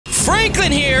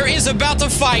Franklin here is about to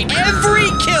fight every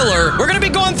killer. We're gonna be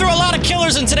going through a lot of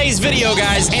killers in today's video,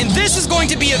 guys, and this is going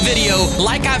to be a video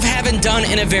like I haven't done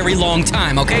in a very long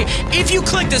time, okay? If you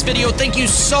click this video, thank you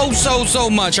so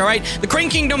much, all right? The Crane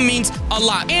Kingdom means a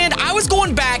lot. And I was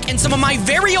going back in some of my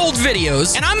very old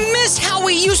videos, and I miss how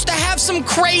we used to have some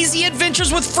crazy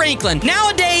adventures with Franklin.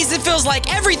 Nowadays, it feels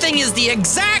like everything is the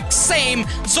exact same,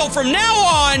 so from now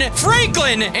on,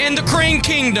 Franklin and the Crane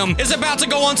Kingdom is about to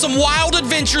go on some wild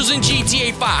adventures in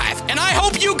GTA 5. And I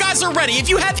hope you guys are ready. If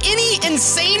you have any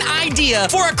insane idea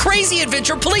for a crazy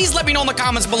adventure, please let me know in the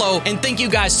comments below. And thank you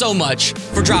guys so much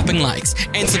for dropping likes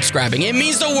and subscribing. It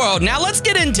means the world. Now let's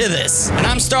get into this. And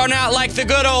I'm starting out like the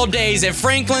good old days at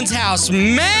Franklin's house.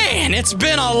 Man, it's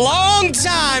been a long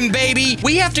time, baby.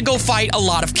 We have to go fight a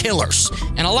lot of killers.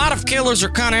 And a lot of killers are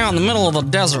kind of out in the middle of the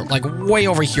desert, like way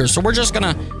over here. So we're just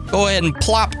gonna go ahead and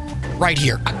plop right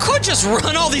here. I could just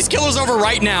run all these killers over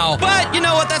right now, but you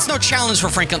know what? That's no challenge for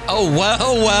Franklin. Oh,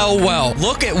 well.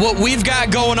 Look at what we've got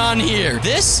going on here.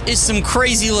 This is some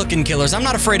crazy looking killers. I'm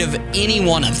not afraid of any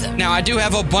one of them. Now, I do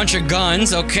have a bunch of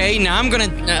guns, okay? Now, I'm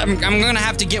gonna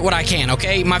have to get what I can,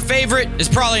 okay? My favorite is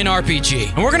probably an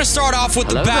RPG. And we're gonna start off with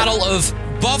the battle of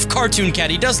Buff Cartoon Cat.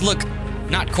 He does look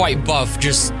not quite buff,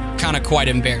 just kind of quite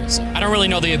embarrassing. I don't really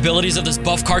know the abilities of this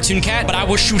Buff Cartoon Cat, but I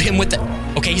will shoot him with the...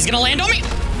 Okay, he's gonna land on me.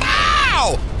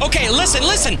 Ow! Okay,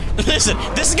 listen. This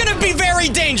is gonna be very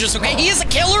dangerous, okay? He is a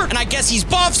killer, and I guess he's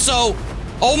buff, so...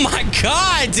 Oh my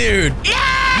god, dude!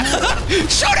 Yeah!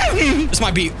 Shoot him! This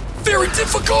might be very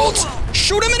difficult.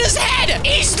 Shoot him in his head!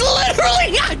 He's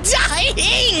literally not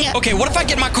dying! Okay, what if I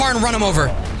get in my car and run him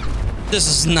over? This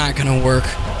is not gonna work.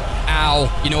 Ow.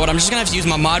 You know what? I'm just gonna have to use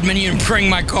my mod menu and bring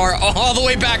my car all the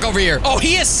way back over here. Oh,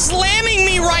 he is slamming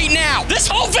me right now. This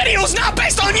whole video is not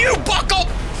based on you, bucko.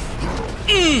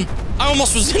 I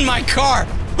almost was in my car.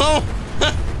 Oh.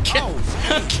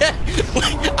 Okay.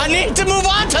 I need to move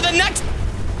on to the next.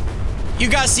 You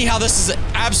guys see how this is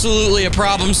absolutely a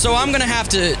problem, so I'm gonna have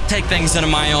to take things into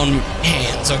my own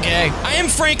hands, okay? I am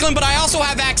Franklin, but I also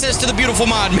have access to the beautiful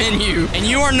mod menu, and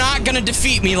you are not gonna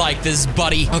defeat me like this,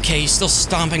 buddy. Okay, he's still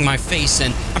stomping my face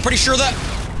in. I'm pretty sure that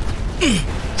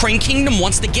Crane Kingdom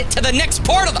wants to get to the next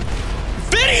part of the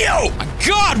video. My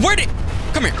God, where did...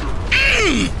 Come here.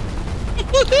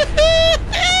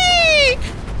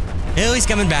 Oh, he's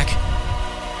coming back.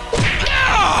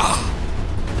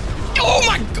 Oh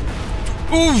my God.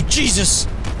 Oh, Jesus.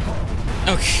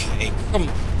 Okay, come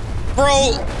on.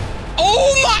 Bro.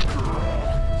 Oh my.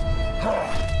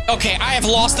 Okay, I have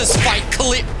lost this fight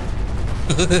clear.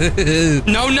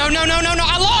 No.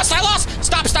 I lost.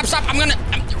 Stop.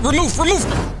 Remove.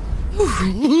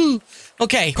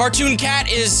 Okay, Cartoon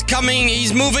Cat is coming.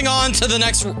 He's moving on to the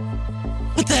next.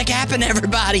 What the heck happened,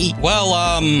 everybody? Well,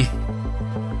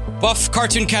 Buff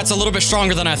Cartoon Cat's a little bit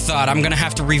stronger than I thought. I'm gonna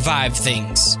have to revive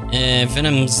things.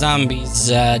 Venom Zombie's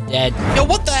dead. Yo,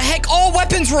 what the heck? All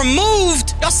weapons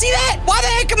removed? Y'all see that? Why the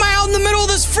heck am I out in the middle of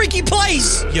this freaky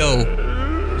place? Yo,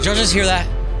 did y'all just hear that?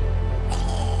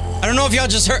 I don't know if y'all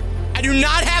just heard. I do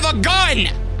not have a gun!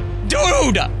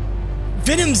 Dude!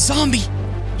 Venom Zombie.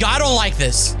 Yo, I don't like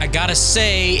this. I gotta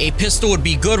say, a pistol would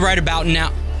be good right about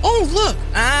now. Oh, look.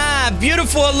 Ah,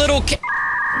 beautiful little cat.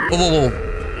 Whoa.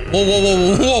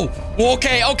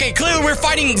 Okay, clearly we're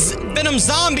fighting Venom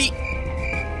Zombie.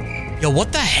 Yo,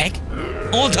 what the heck?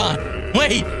 Hold on.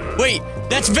 Wait.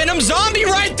 That's Venom Zombie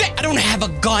right there. I don't have a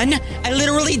gun. I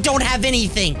literally don't have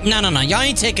anything. No. Y'all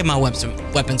ain't taking my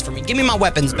weapons from me. Give me my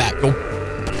weapons back. Go.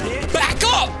 Back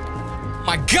up!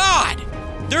 My God.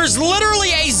 There's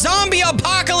literally a zombie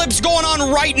apocalypse going on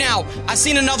right now. I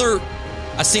seen another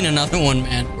one,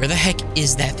 man. Where the heck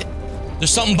is that thing?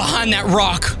 There's something behind that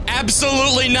rock.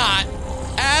 Absolutely not.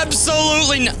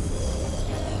 Absolutely not.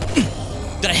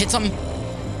 Did I hit something?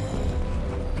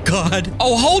 God.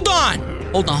 Oh, hold on.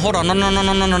 No. Hold on.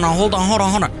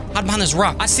 Hide behind this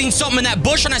rock. I seen something in that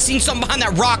bush and I seen something behind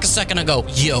that rock a second ago.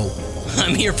 Yo,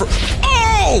 I'm here for...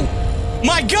 Oh!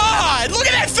 My God! Look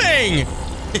at that thing!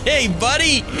 Hey,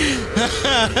 buddy!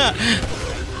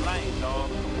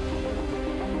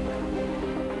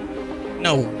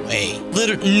 No way.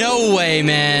 Literally, no way,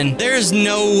 man. There's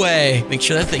no way. Make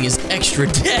sure that thing is extra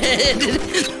dead.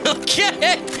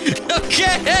 Okay.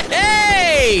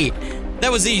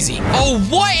 That was easy. Oh,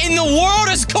 what in the world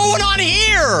is going on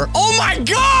here? Oh my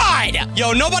God.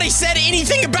 Yo, nobody said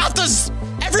anything about this.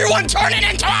 Everyone turning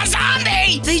into a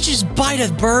zombie! They just bite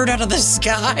a bird out of the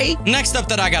sky? Next up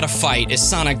that I gotta fight is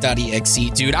Sonic.EXE,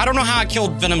 dude. I don't know how I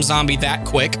killed Venom Zombie that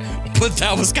quick, but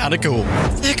that was kinda cool.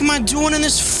 What the heck am I doing in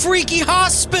this freaky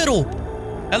hospital?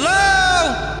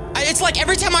 Hello? It's like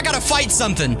every time I gotta fight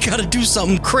something, gotta do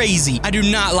something crazy. I do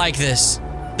not like this.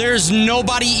 There's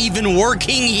nobody even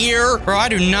working here. Bro, I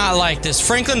do not like this.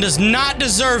 Franklin does not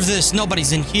deserve this.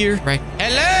 Nobody's in here, right?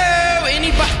 Hello,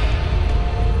 anybody?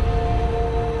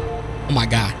 Oh my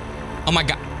God. Oh my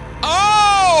God.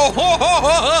 Oh!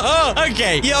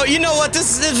 Okay. Yo, you know what?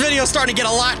 This video is starting to get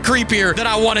a lot creepier than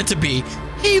I want it to be.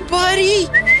 Hey, buddy.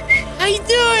 How you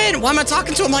doing? Why am I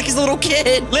talking to him like he's a little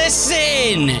kid?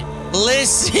 Listen,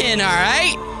 all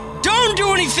right? Don't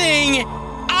do anything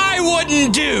I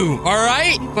wouldn't do, all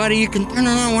right? Buddy, you can turn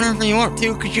around whenever you want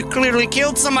to because you clearly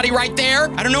killed somebody right there.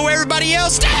 I don't know where everybody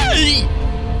else is.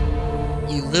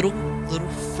 You little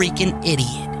freaking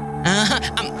idiot.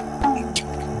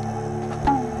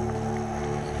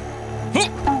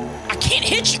 I can't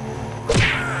hit you.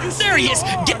 There he is.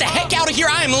 Get the heck out of here.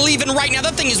 I am leaving right now.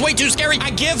 That thing is way too scary. I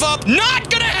give up. Not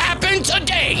gonna happen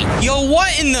today. Yo,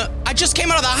 what in the... I just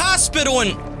came out of the hospital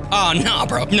and... Oh, nah,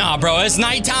 bro. Nah, bro. It's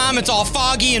nighttime. It's all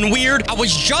foggy and weird. I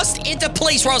was just at the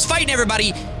place where I was fighting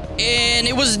everybody, and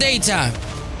it was daytime.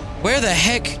 Where the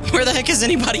heck is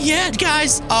anybody at,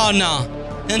 guys? Oh, no.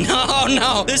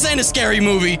 No. This ain't a scary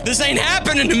movie. This ain't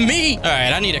happening to me. All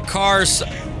right, I need a car.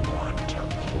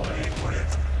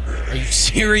 Are you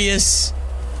serious?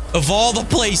 Of all the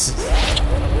places.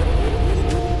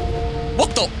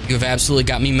 What the? You have absolutely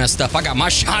got me messed up. I got my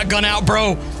shotgun out,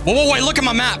 bro. Whoa, wait, look at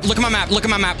my map. Look at my map. What the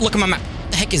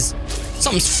heck is...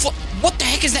 What the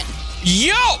heck is that?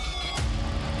 Yo!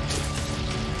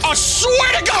 I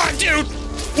swear to God, dude!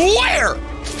 Where?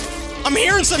 I'm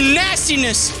hearing some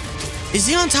nastiness. Is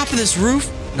he on top of this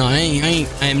roof? No, I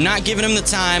am not giving him the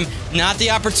time, not the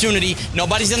opportunity.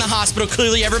 Nobody's in the hospital.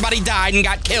 Clearly, everybody died and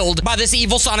got killed by this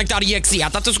evil Sonic.EXE. I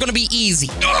thought this was gonna be easy.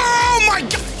 Oh my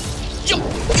God! Yo!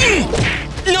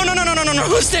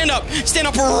 No! Stand up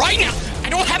right now. I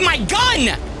don't have my gun.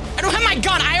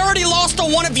 I already lost to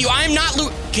one of you. I am not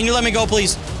Can you let me go,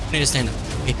 please? I need to stand up.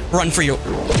 Okay, run for you.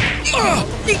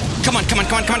 Come on.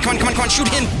 Shoot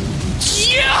him.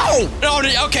 Yo!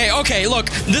 Okay, look.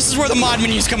 This is where the mod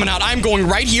menu's coming out. I'm going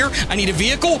right here. I need a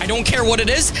vehicle. I don't care what it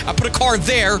is. I put a car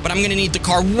there, but I'm gonna need the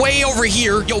car way over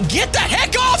here. Yo, get the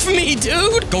heck off of me,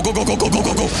 dude! Go.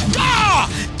 Ah!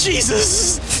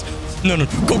 Jesus! No.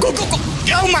 Go.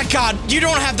 Oh my God, you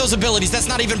don't have those abilities. That's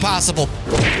not even possible.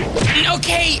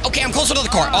 Okay, I'm closer to the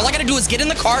car. All I gotta do is get in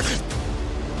the car.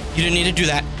 You didn't need to do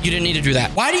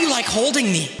that. Why do you like holding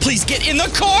me? Please get in the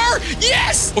car.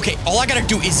 Yes. Okay, all I gotta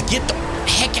do is get the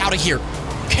heck out of here.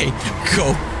 Okay,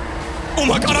 go. Oh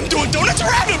my God, I'm doing donuts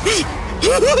around him.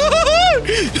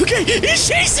 Okay, he's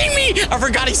chasing me. I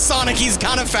forgot he's Sonic. He's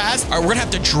kind of fast. All right, we're gonna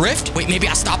have to drift. Wait, maybe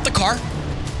I stop the car.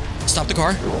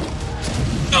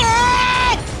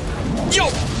 Oh! Yo,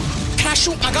 can I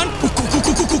shoot my gun?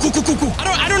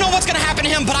 I don't know what's gonna happen to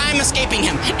him, but I am escaping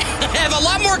him. I have a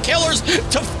lot more killers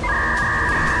to...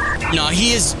 No,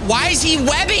 he is... Why is he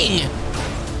webbing?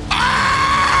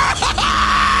 Ah!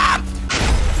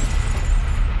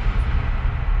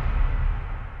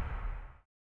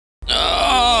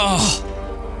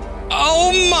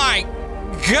 Oh my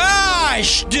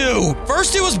gosh, dude.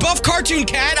 First it was Buff Cartoon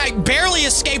Cat. I barely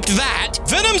escaped that.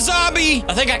 Venom Zombie.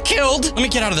 I think I killed. Let me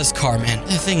get out of this car, man.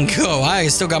 That thing go. I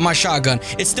still got my shotgun.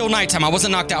 It's still nighttime. I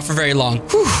wasn't knocked out for very long.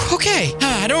 Whew, okay.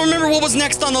 I don't remember what was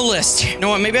next on the list. You know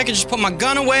what? Maybe I could just put my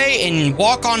gun away and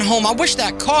walk on home. I wish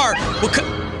that car would...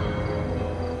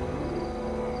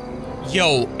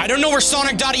 Yo, I don't know where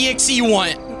Sonic.EXE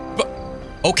went.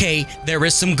 Okay, there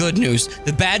is some good news.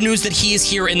 The bad news that he is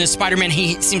here in this Spider-Man,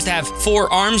 he seems to have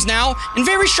 4 arms now and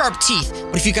very sharp teeth.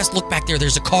 But if you guys look back there,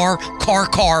 there's a car,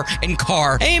 and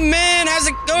car. Hey man, how's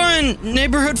it going?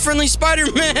 Neighborhood-friendly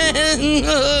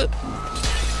Spider-Man.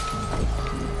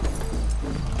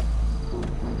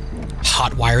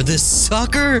 Hotwire this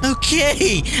sucker.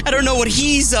 Okay, I don't know what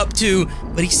he's up to,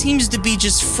 but he seems to be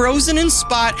just frozen in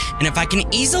spot. And if I can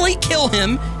easily kill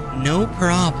him, no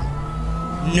problem.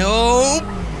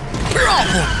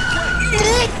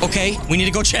 Okay, we need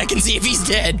to go check and see if he's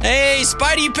dead. Hey,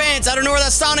 Spidey Pants, I don't know where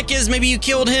that Sonic is. Maybe you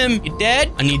killed him. You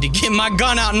dead? I need to get my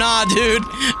gun out. Nah, dude.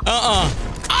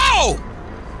 Ow!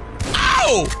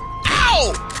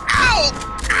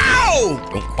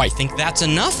 Don't quite think that's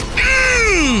enough.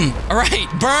 All right,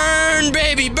 burn,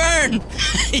 baby, burn.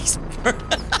 He's burn.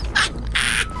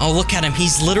 Oh, look at him.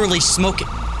 He's literally smoking.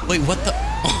 Wait, what the?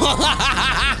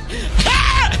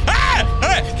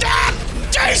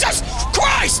 Jesus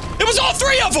Christ! It was all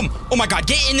 3 of them! Oh my God,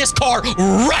 get in this car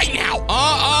right now!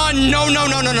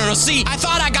 No. See, I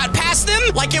thought I got past them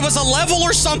like it was a level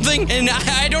or something, and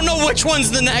I don't know which one's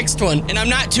the next one, and I'm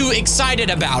not too excited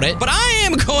about it, but I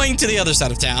am going to the other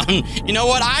side of town. You know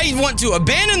what? I want to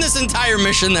abandon this entire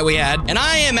mission that we had, and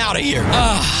I am out of here.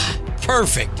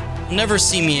 Perfect. You'll never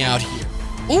see me out here.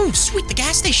 Oh, sweet, the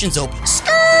gas station's open.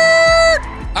 Skirt!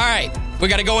 All right, we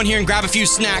gotta go in here and grab a few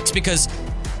snacks because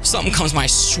if something comes I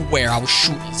swear I will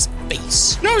shoot his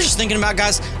face. You know what I was just thinking about,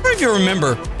 guys? I don't know if you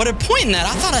remember, but at a point in that,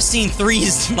 I thought I seen three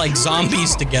like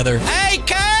zombies together. Hey,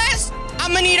 cuz!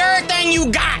 I'm gonna need everything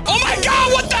you got. Oh my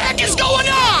God, what the heck is going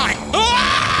on?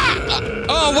 Ah!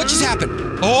 Oh, what just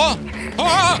happened? Oh,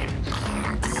 oh.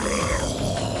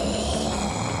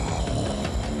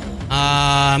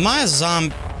 Am I a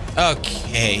zombie?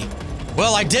 Okay.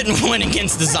 Well, I didn't win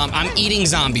against the zombie. I'm eating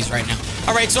zombies right now.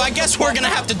 All right, so I guess we're gonna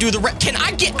have to do the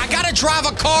I gotta drive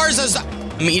a car as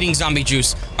I'm eating zombie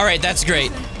juice. All right, that's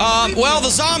great. Well, the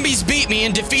zombies beat me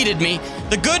and defeated me.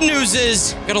 The good news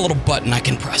is, got a little button I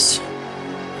can press.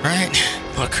 All right,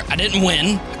 look, I didn't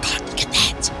win. Oh God, look at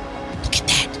that. Look at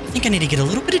that. I think I need to get a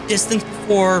little bit of distance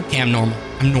before, okay, I'm normal.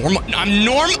 I'm normal. I'm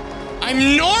normal. I'm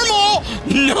normal.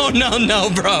 No,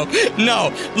 bro.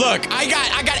 No. Look, I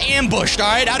got ambushed. All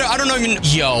right. I don't even.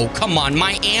 Yo, come on.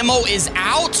 My ammo is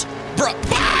out, bro.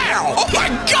 Wow. Oh my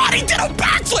God, he did a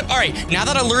backflip. All right. Now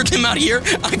that I lured him out here,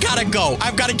 I gotta go.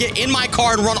 I've got to get in my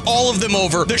car and run all of them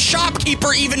over. The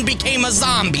shopkeeper even became a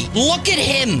zombie. Look at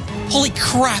him. Holy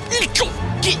crap. Holy crap.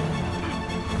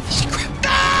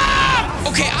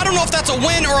 Okay, I don't know if that's a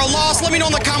win or a loss. Let me know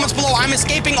in the comments below. I'm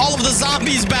escaping all of the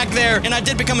zombies back there, and I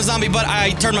did become a zombie, but I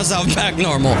turned myself back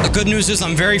normal. The good news is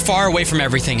I'm very far away from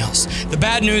everything else. The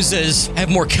bad news is I have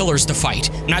more killers to fight.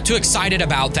 I'm not too excited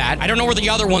about that. I don't know where the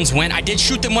other ones went. I did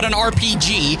shoot them with an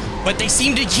RPG, but they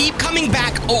seem to keep coming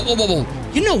back. Oh, whoa, whoa, whoa.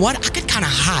 You know what? I could kind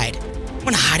of hide. I'm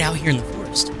gonna hide out here in the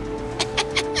forest.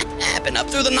 I've been up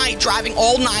through the night, driving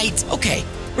all night. Okay,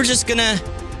 we're just gonna...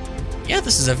 Yeah,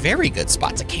 this is a very good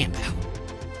spot to camp out.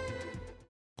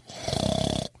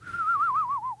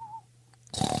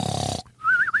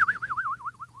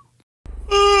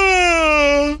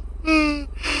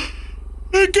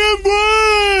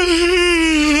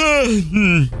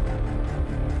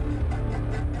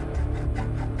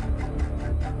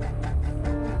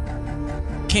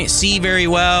 Can't see very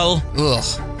well.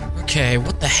 Ugh. Okay,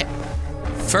 what the heck?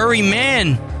 Furry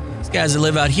man. These guys that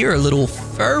live out here are a little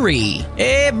furry.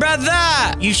 Hey,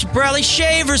 brother! You should probably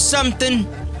shave or something.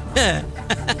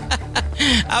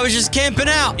 I was just camping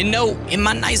out, you know, in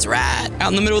my nice ride.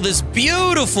 Out in the middle of this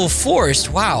beautiful forest.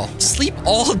 Wow. Sleep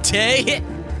all day?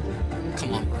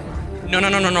 Come on.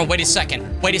 No. Wait a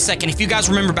second. Wait a second. If you guys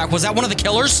remember back, was that one of the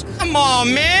killers? Come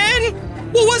on, man.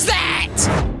 What was that?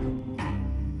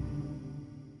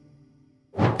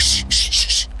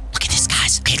 Shh. Look at this,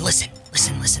 guys. Okay, listen.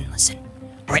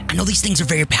 All right, I know these things are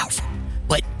very powerful,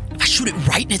 but if I shoot it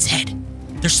right in its head,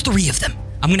 there's 3 of them.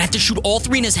 I'm gonna have to shoot all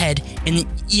 3 in his head, and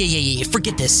yeah,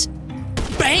 forget this.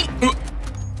 Bang! Oh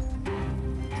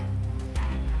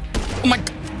my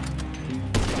God.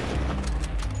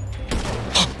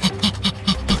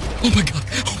 Oh my God.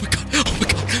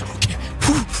 Okay.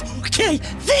 Whew. Okay,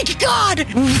 thank God!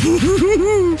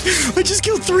 I just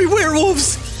killed 3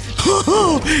 werewolves.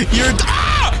 You're...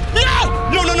 Ah!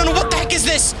 No, what the heck is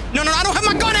this? No, I don't have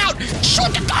my gun out.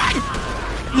 Shoot the thing!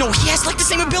 No, he has like the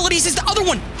same abilities as the other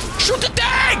one. Shoot the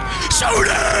thing! Shoot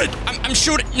it! I'm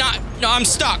shooting. No, I'm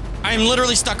stuck. I am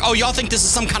literally stuck. Oh, y'all think this is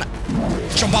some kind of...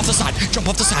 Jump off the side.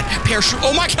 Parachute.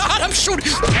 Oh my God, I'm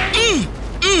shooting.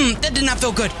 That did not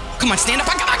feel good. Come on, stand up.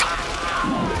 I got.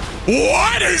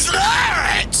 What is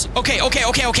that? Okay.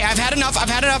 I've had enough.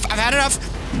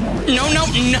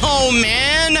 No,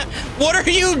 man. What are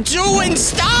you doing?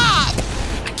 Stop!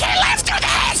 I can't live through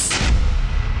this!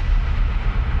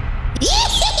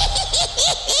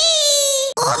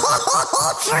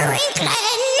 Oh, Franklin!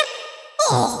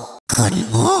 Oh, good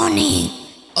morning.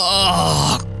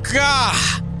 Oh, God.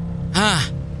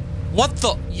 What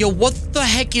the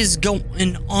heck is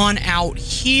going on out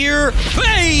here?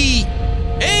 Hey,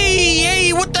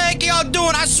 what the heck y'all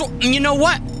doing? You know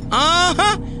what?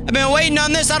 I've been waiting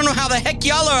on this. I don't know how the heck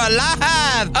y'all are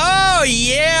alive. Oh,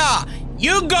 yeah.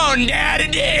 You gonna die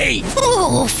today.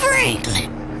 Oh,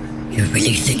 Franklin. You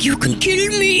really think you can kill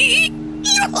me?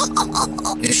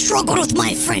 You struggled with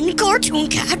my friend Cartoon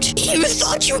Cat. You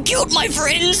thought you killed my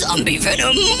friend Zombie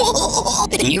Venom.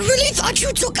 And you really thought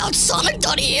you took out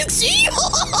Sonic.EXE?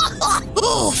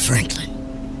 Oh, Franklin.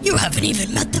 You haven't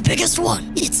even met the biggest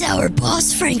one. It's our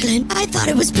boss, Franklin. I thought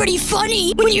it was pretty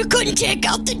funny when you couldn't take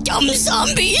out the dumb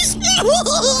zombies.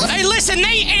 Hey, listen,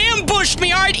 they ambushed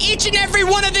me, all right? Each and every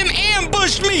one of them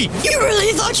ambushed me. You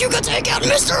really thought you could take out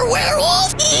Mr.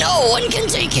 Werewolf? No one can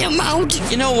take him out.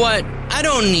 You know what? I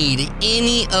don't need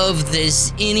any of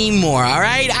this anymore, all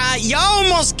right? Y'all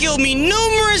almost killed me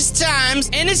numerous times,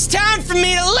 and it's time for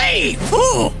me to leave.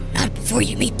 Oh, not before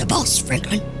you meet the boss,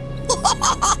 Franklin.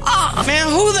 Man,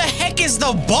 who the heck is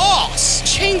the boss?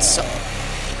 Chainsaw.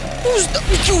 Who's the...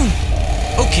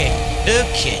 Okay.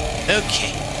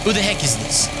 Who the heck is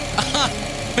this?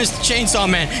 Mr. Chainsaw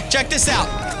Man, check this out.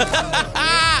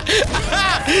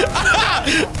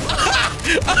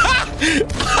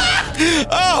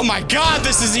 Oh my God,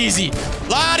 this is easy.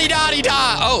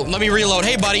 La-di-da-di-da. Oh, let me reload.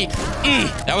 Hey, buddy.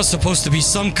 That was supposed to be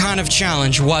some kind of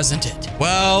challenge, wasn't it?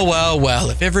 Well,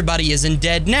 if everybody isn't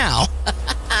dead now.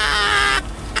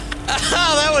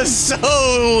 Oh, that was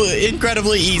so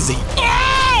incredibly easy.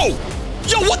 Oh!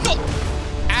 Yo, what the?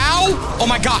 Ow! Oh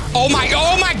my God. Oh my God.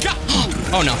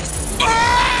 Oh no.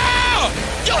 Oh!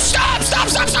 Yo, stop!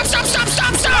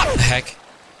 What the heck?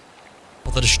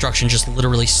 Well, the destruction just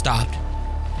literally stopped.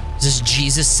 Is this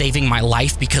Jesus saving my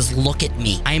life? Because look at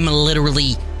me. I'm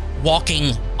literally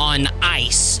walking on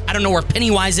ice. I don't know where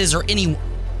Pennywise is or any...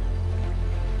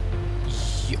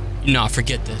 No,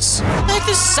 forget this. Like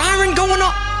this siren going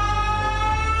on.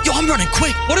 Yo, I'm running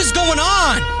quick. What is going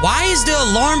on? Why is the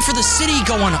alarm for the city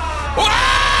going on?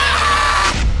 Ah!